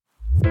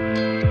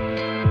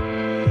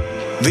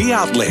The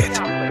Outlet.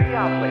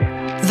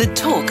 The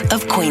talk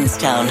of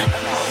Queenstown.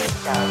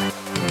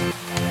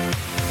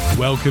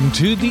 Welcome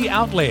to The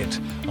Outlet.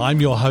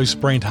 I'm your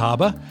host, Brent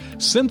Harbour.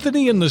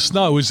 Symphony in the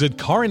Snow is at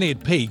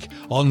Coronet Peak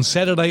on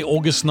Saturday,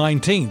 August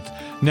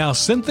 19th. Now,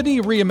 Symphony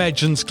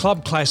reimagines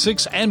club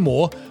classics and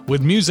more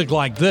with music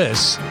like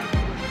this.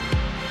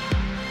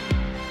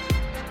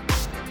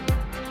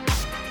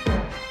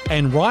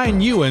 And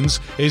Ryan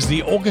Youens is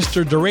the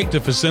orchestra director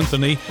for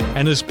Symphony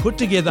and has put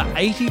together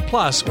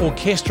 80-plus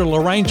orchestral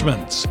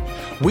arrangements.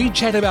 We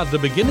chat about the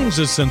beginnings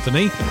of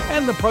Symphony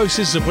and the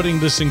process of putting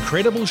this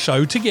incredible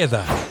show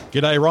together.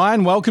 G'day,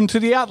 Ryan. Welcome to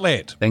The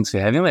Outlet. Thanks for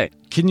having me.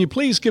 Can you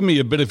please give me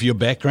a bit of your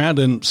background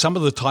and some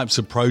of the types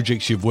of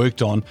projects you've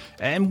worked on?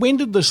 And when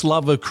did this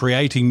love of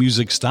creating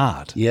music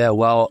start? Yeah,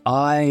 well,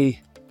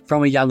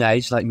 from a young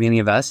age, like many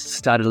of us,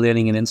 started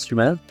learning an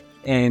instrument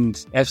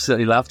and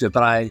absolutely loved it.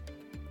 But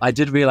I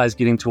did realize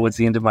getting towards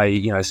the end of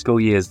my school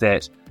years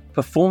that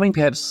performing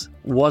perhaps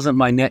wasn't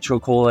my natural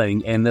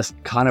calling, and this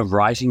kind of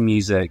writing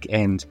music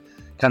and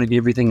kind of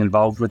everything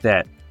involved with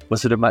that was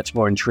sort of much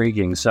more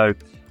intriguing. So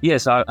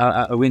yes,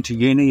 I went to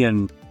uni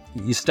and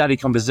you study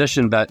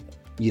composition, but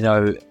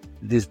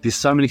there's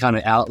so many kind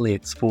of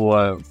outlets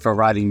for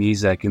writing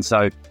music, and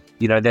so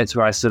that's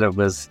where I sort of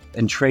was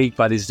intrigued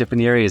by these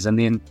different areas, and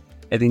then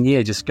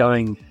just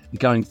going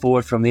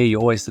forward from there,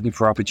 you're always looking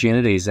for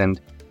opportunities, and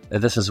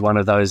this is one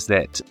of those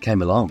that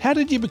came along. How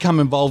did you become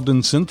involved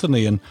in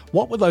Symphony, and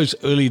what were those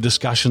early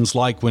discussions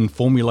like when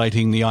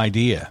formulating the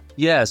idea?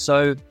 Yeah,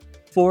 so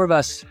four of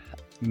us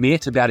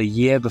met about a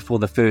year before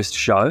the first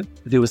show.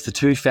 There was the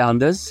two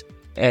founders,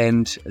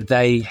 and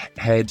they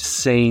had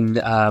seen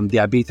the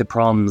Ibiza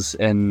Proms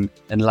in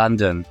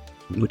London,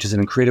 which is an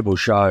incredible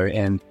show,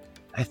 and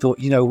I thought,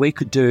 we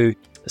could do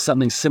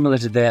something similar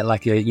to that,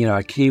 like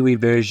a Kiwi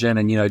version,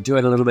 and do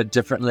it a little bit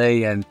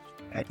differently. And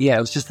yeah, it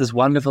was just this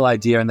wonderful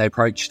idea, and they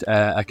approached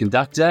a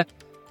conductor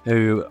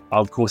who,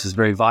 of course, is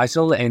very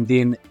vital, and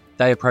then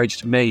they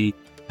approached me,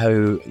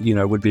 who,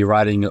 would be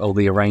writing all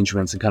the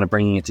arrangements and kind of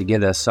bringing it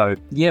together. So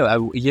yeah,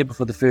 a year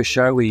before the first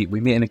show, we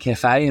met in a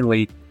cafe and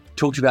we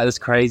talked about this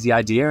crazy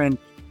idea, and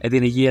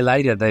then a year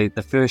later,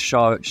 the first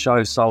show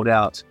sold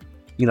out,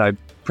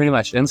 pretty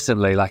much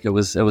instantly. Like it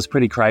was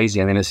pretty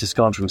crazy, and then it's just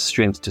gone from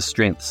strength to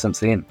strength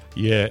since then.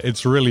 Yeah,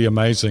 it's really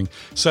amazing.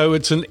 So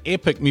it's an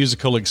epic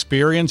musical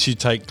experience. You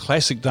take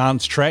classic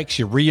dance tracks,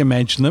 you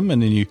reimagine them,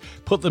 and then you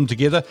put them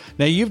together.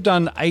 Now, you've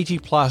done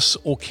 80-plus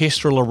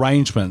orchestral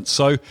arrangements.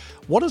 So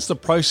what is the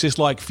process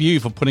like for you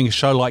for putting a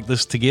show like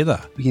this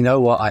together? You know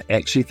what? I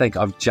actually think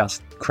I've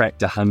just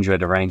cracked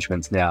 100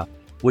 arrangements now,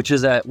 which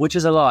is a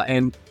lot.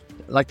 And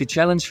like the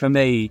challenge for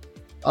me,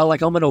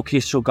 I'm an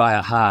orchestral guy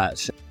at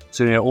heart.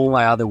 So all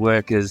my other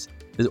work is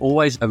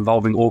always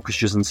involving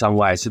orchestras in some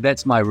way. So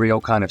that's my real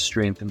kind of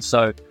strength. And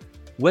so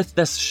with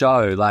this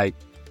show, like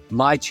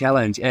my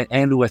challenge,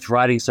 and with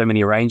writing so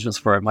many arrangements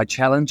for it, my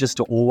challenge is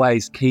to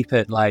always keep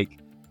it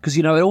because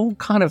it all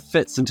kind of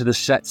fits into the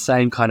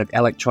same kind of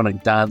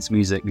electronic dance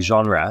music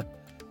genre.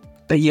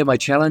 But yeah, my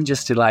challenge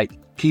is to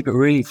keep it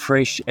really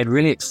fresh and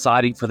really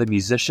exciting for the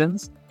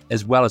musicians,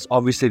 as well as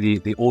obviously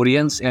the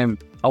audience.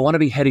 And I want to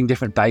be hitting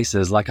different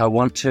bases. I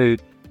want to,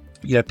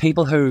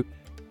 people who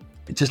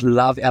just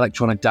love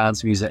electronic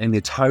dance music and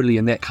they're totally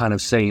in that kind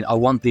of scene, I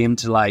want them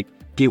to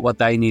get what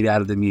they need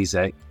out of the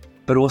music,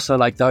 but also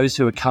those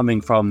who are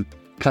coming from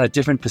kind of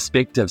different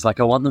perspectives, I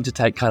want them to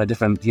take kind of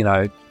different,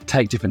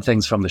 take different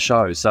things from the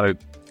show. So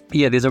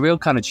yeah, there's a real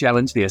kind of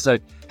challenge there. So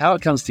how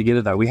it comes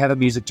together though, we have a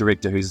music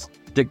director who's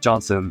Dick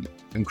Johnson,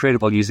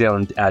 incredible New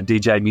Zealand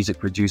DJ music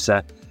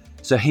producer.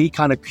 So he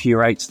kind of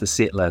curates the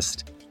set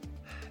list,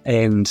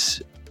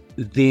 and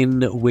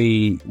then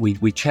we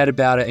chat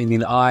about it, and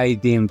then I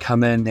then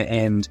come in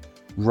and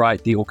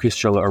write the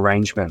orchestral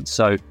arrangement.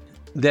 So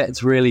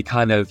that's really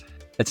kind of,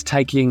 it's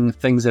taking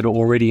things that are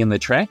already in the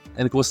track.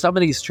 And of course, some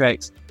of these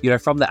tracks,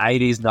 from the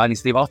 80s,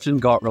 90s, they've often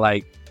got some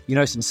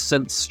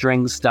synth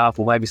string stuff,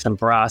 or maybe some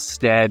brass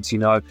stabs,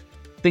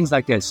 things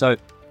like that. So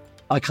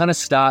I kind of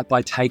start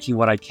by taking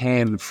what I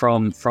can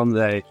from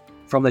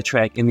the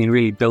track and then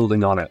really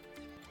building on it.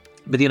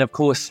 But then of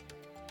course,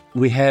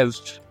 we have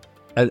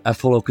a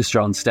full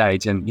orchestra on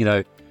stage, and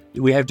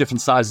we have different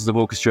sizes of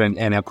orchestra,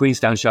 and our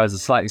Queenstown show is a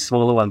slightly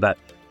smaller one, but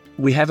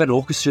we have an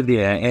orchestra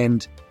there,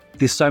 and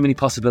there's so many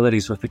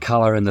possibilities with the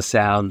color and the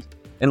sound.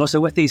 And also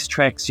with these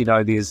tracks,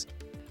 there's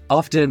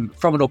often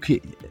from an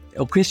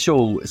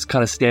orchestral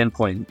kind of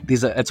standpoint,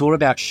 it's all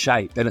about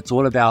shape, and it's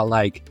all about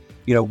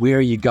where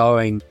are you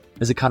going?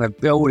 Is it kind of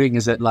building?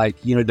 Is it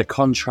the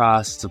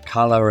contrasts of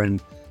color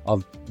and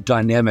of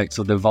dynamics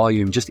of the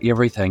volume, just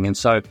everything. And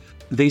so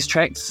these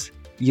tracks,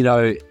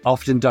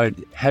 often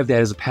don't have that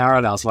as a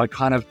parallel. So I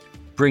kind of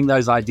bring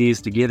those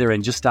ideas together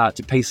and just start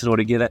to piece it all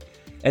together.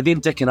 And then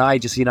Dick and I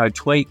just,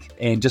 tweak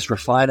and just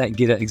refine it and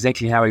get it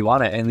exactly how we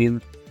want it. And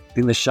then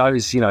the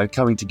show's,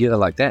 coming together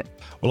like that.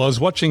 Well, I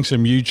was watching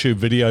some YouTube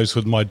videos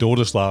with my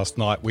daughters last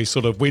night. We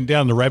sort of went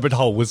down the rabbit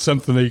hole with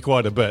symphony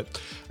quite a bit.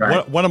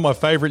 Right. One of my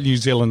favourite New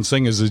Zealand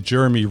singers is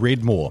Jeremy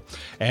Redmore,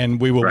 and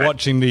we were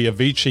watching the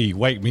Avicii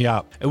Wake Me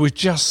Up. It was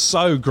just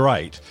so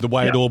great, the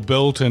way it all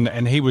built,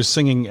 and he was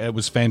singing. It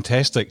was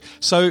fantastic.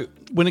 So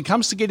when it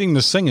comes to getting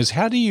the singers,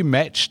 how do you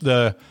match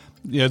the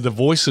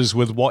voices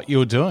with what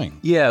you're doing?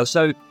 Yeah,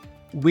 so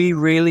we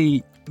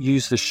really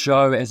use the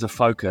show as a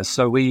focus.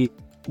 So we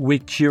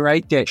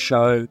curate that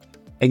show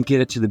and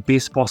get it to the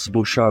best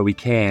possible show we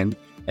can.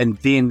 And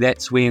then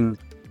that's when,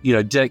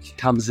 Dick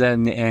comes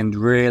in and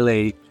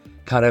really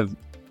kind of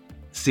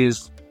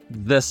says,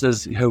 this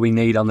is who we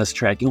need on this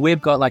track. And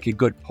we've got like a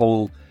good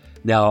pool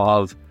now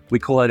of, we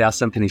call it our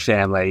symphony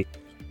family.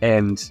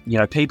 And,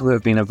 people who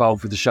have been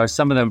involved with the show,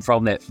 some of them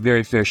from that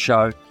very first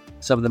show,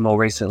 some of them more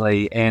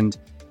recently. And,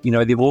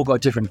 they've all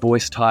got different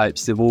voice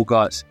types. They've all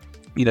got,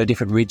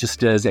 different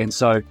registers, and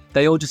so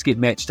they all just get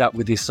matched up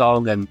with their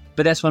song.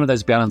 But that's one of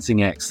those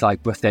balancing acts,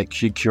 like with that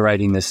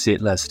curating the set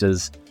list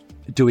is,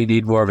 do we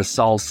need more of a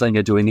soul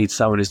singer? Do we need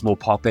someone who's more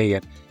poppy?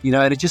 And,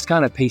 and it just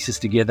kind of pieces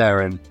together.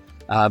 And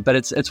but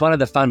it's one of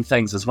the fun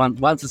things is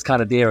once it's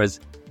kind of there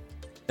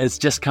it's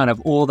just kind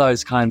of all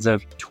those kinds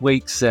of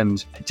tweaks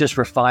and just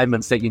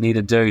refinements that you need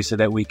to do so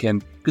that we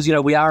can, because,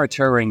 we are a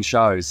touring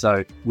show,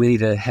 so we need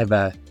to have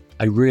a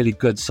really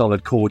good,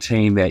 solid core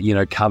team that,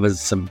 covers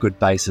some good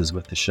bases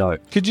with the show.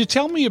 Could you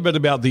tell me a bit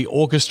about the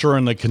orchestra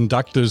and the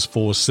conductors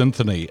for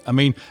Symphony? I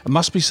mean, it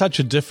must be such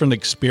a different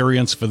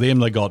experience for them.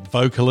 They got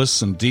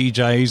vocalists and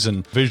DJs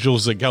and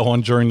visuals that go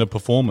on during the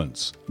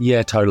performance.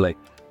 Yeah, totally.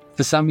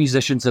 For some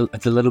musicians,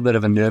 it's a little bit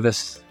of a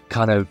nervous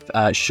kind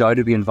of show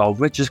to be involved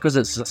with, just because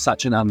it's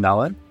such an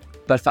unknown.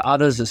 But for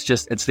others,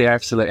 it's their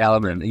absolute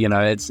element.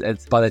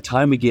 It's by the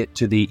time we get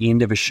to the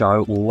end of a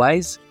show,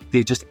 always,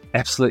 they're just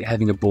absolutely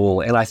having a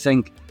ball. And I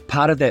think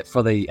part of that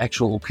for the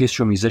actual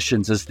orchestral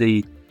musicians is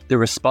the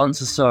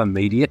response is so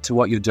immediate to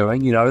what you're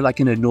doing. Like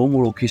in a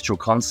normal orchestral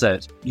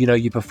concert,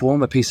 you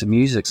perform a piece of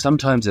music.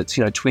 Sometimes it's,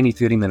 20,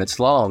 30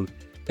 minutes long,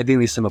 and then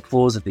there's some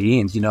applause at the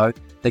end.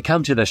 They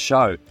come to the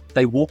show,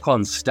 they walk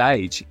on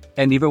stage,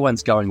 and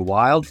everyone's going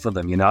wild for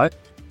them,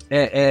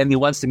 And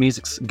once the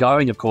music's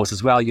going, of course,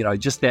 as well,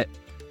 just that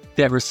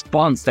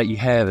response that you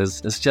have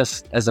is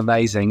just as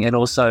amazing. And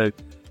also,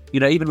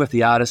 even with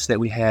the artists that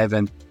we have,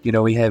 and,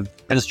 we have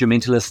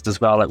instrumentalists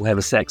as well, like we'll have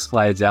a sax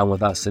player down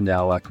with us in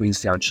our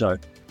Queenstown show.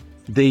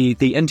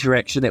 The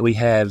interaction that we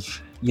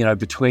have,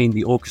 between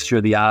the orchestra,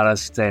 the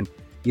artists, and,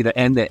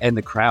 and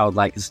the crowd,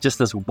 like it's just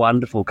this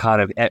wonderful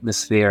kind of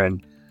atmosphere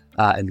and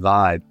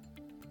vibe.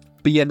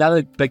 But yeah,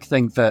 another big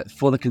thing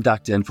for the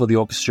conductor and for the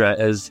orchestra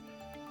is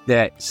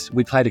that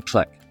we play to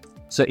click.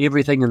 So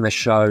everything in the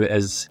show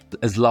is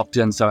locked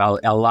in. So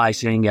our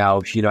lighting,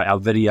 our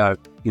video,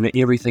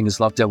 everything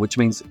is locked in, which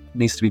means it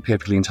needs to be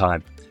perfectly in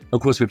time.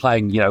 Of course, we're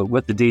playing,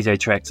 with the DJ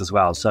tracks as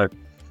well. So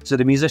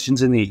the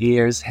musicians in their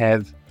ears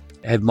have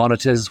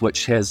monitors,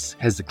 which has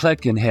the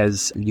click and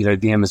has,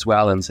 them as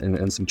well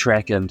and some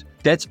track. And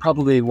that's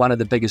probably one of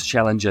the biggest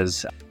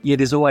challenges. Yeah,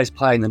 there's always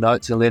playing the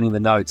notes and learning the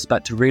notes,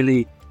 but to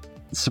really,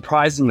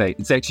 surprisingly,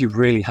 it's actually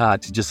really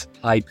hard to just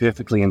play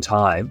perfectly in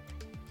time.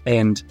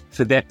 And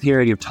for that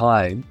period of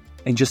time,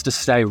 and just to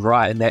stay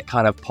right in that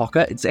kind of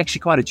pocket, it's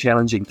actually quite a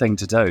challenging thing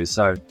to do.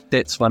 So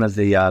that's one of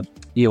the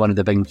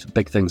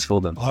big things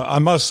for them. I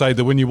must say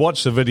that when you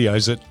watch the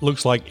videos, it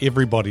looks like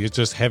everybody is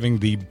just having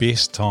the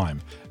best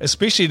time,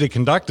 especially the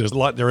conductors,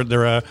 like they're at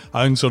their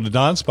own sort of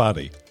dance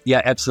party.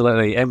 Yeah,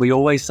 absolutely. And we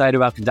always say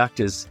to our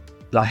conductors,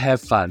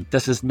 have fun.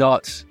 This is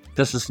not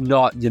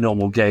your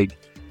normal gig.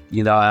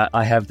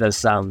 I have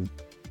this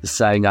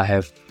saying I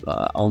have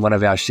on one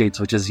of our sheets,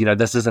 which is,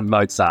 this isn't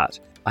Mozart.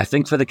 I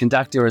think for the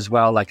conductor as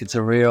well, like they're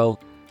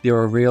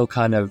a real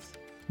kind of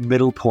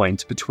middle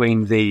point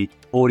between the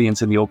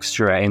audience and the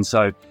orchestra. And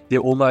so they're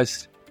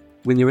almost,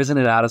 when there isn't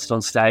an artist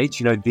on stage,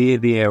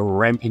 they're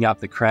ramping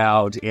up the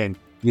crowd and,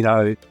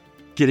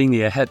 getting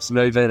their hips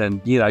moving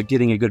and,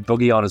 getting a good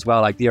boogie on as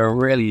well. Like they're a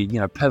really,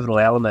 pivotal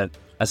element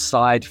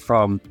aside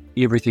from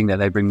everything that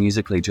they bring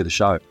musically to the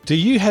show. Do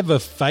you have a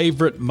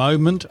favourite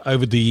moment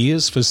over the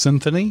years for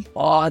Symphony?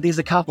 Oh, there's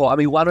a couple. I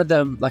mean, one of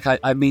them, like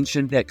I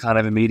mentioned, that kind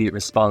of immediate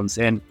response.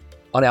 And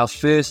on our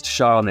first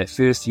show on that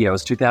first year, it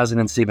was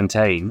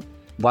 2017,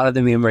 one of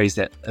the memories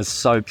that is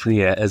so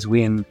clear is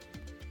when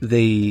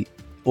the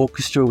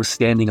orchestra was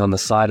standing on the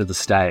side of the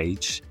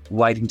stage,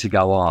 waiting to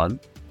go on.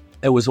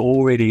 It was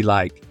already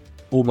like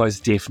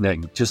almost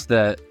deafening, just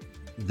the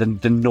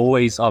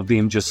noise of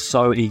them just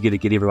so eager to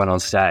get everyone on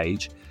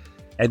stage.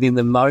 And then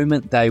the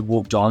moment they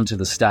walked onto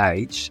the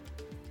stage,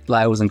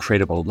 like, it was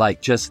incredible.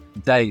 Like, just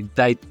they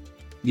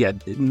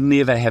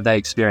never have they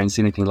experienced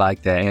anything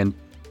like that. And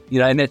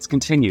and that's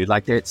continued.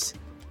 Like that's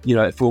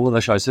for all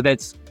the shows. So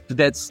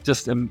that's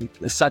just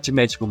such a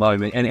magical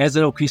moment. And as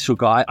an orchestral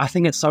guy, I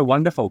think it's so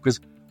wonderful, because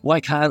why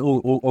can't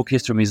all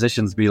orchestral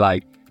musicians be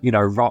like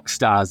rock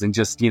stars and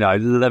just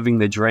living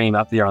the dream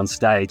up there on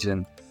stage?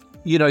 And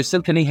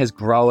Symphony has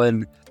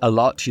grown a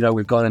lot.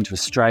 We've gone into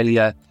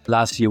Australia.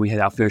 Last year we had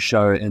our first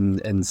show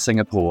in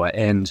Singapore,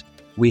 and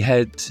we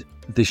had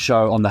the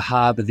show on the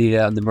harbour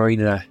there on the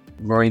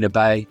Marina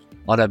Bay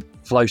on a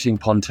floating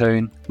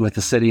pontoon with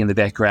the city in the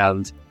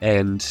background,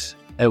 and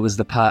it was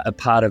a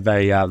part of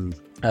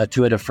a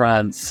Tour de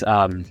France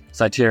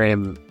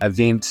Cyterium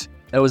event.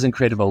 It was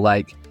incredible,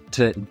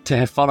 to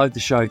have followed the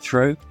show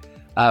through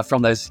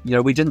from those,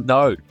 we didn't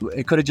know.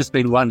 It could have just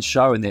been one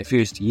show in that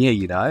first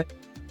year,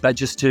 but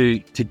just to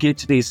get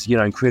to these,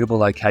 incredible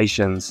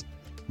locations,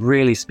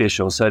 really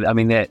special. So,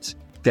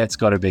 that's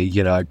got to be,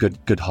 a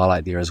good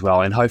highlight there as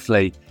well. And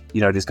hopefully,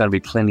 there's going to be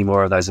plenty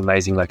more of those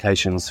amazing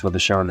locations for the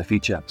show in the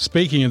future.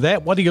 Speaking of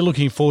that, what are you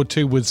looking forward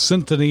to with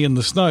Symphony in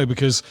the Snow?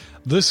 Because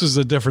this is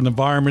a different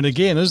environment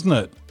again, isn't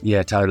it?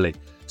 Yeah, totally.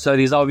 So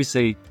there's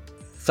obviously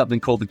something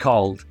called the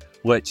cold,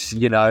 which,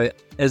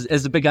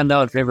 is a big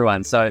unknown for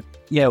everyone. So,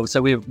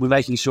 we're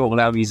making sure all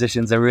our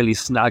musicians are really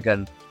snug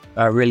and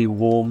really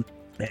warm.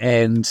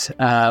 And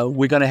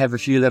we're going to have a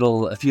few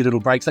little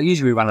breaks. Like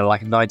usually we run a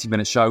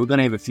 90-minute show. We're going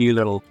to have a few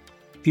little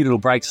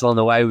breaks along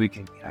the way. We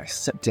can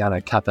sit down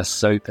a cup of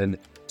soup, and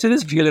so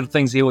there's a few little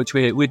things here which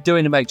we're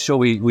doing to make sure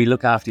we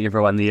look after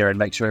everyone there and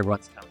make sure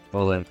everyone's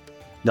comfortable and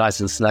nice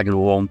and snug and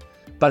warm.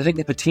 But I think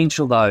the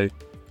potential, though,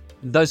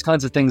 those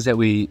kinds of things that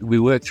we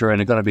work through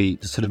and are going to be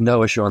sort of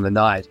no issue on the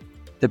night,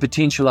 the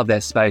potential of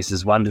that space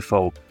is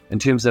wonderful in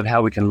terms of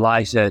how we can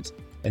light it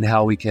and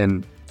how we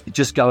can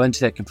just go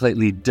into that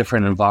completely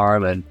different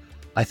environment.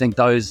 I think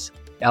those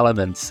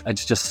elements,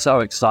 it's just so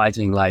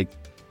exciting.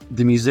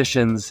 The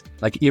musicians,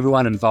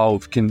 everyone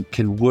involved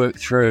can work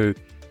through,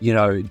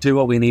 do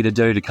what we need to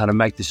do to kind of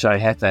make the show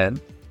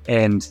happen.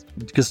 And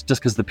because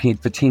the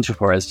potential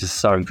for it is just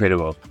so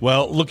incredible.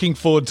 Well, looking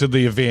forward to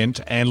the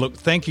event. And look,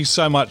 thank you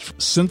so much.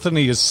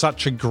 Symphony is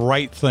such a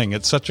great thing.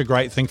 It's such a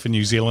great thing for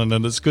New Zealand,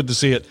 and it's good to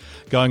see it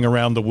going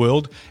around the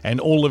world.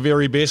 And all the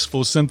very best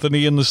for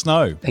Symphony in the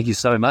Snow. Thank you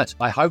so much.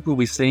 I hope we'll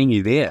be seeing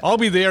you there. I'll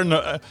be there.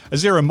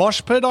 Is there a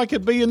mosh pit I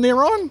could be in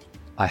there on?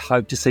 I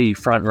hope to see you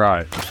front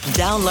row.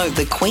 Download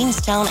the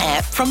Queenstown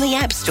app from the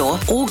App Store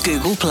or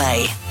Google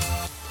Play.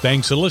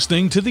 Thanks for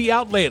listening to The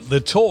Outlet, the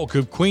talk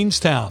of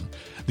Queenstown.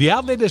 The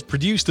Outlet is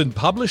produced and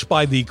published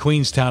by the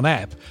Queenstown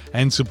app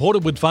and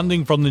supported with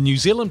funding from the New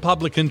Zealand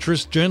Public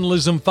Interest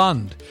Journalism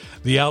Fund.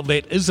 The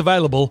Outlet is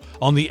available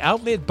on the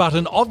Outlet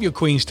button of your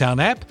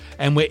Queenstown app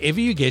and wherever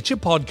you get your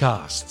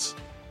podcasts.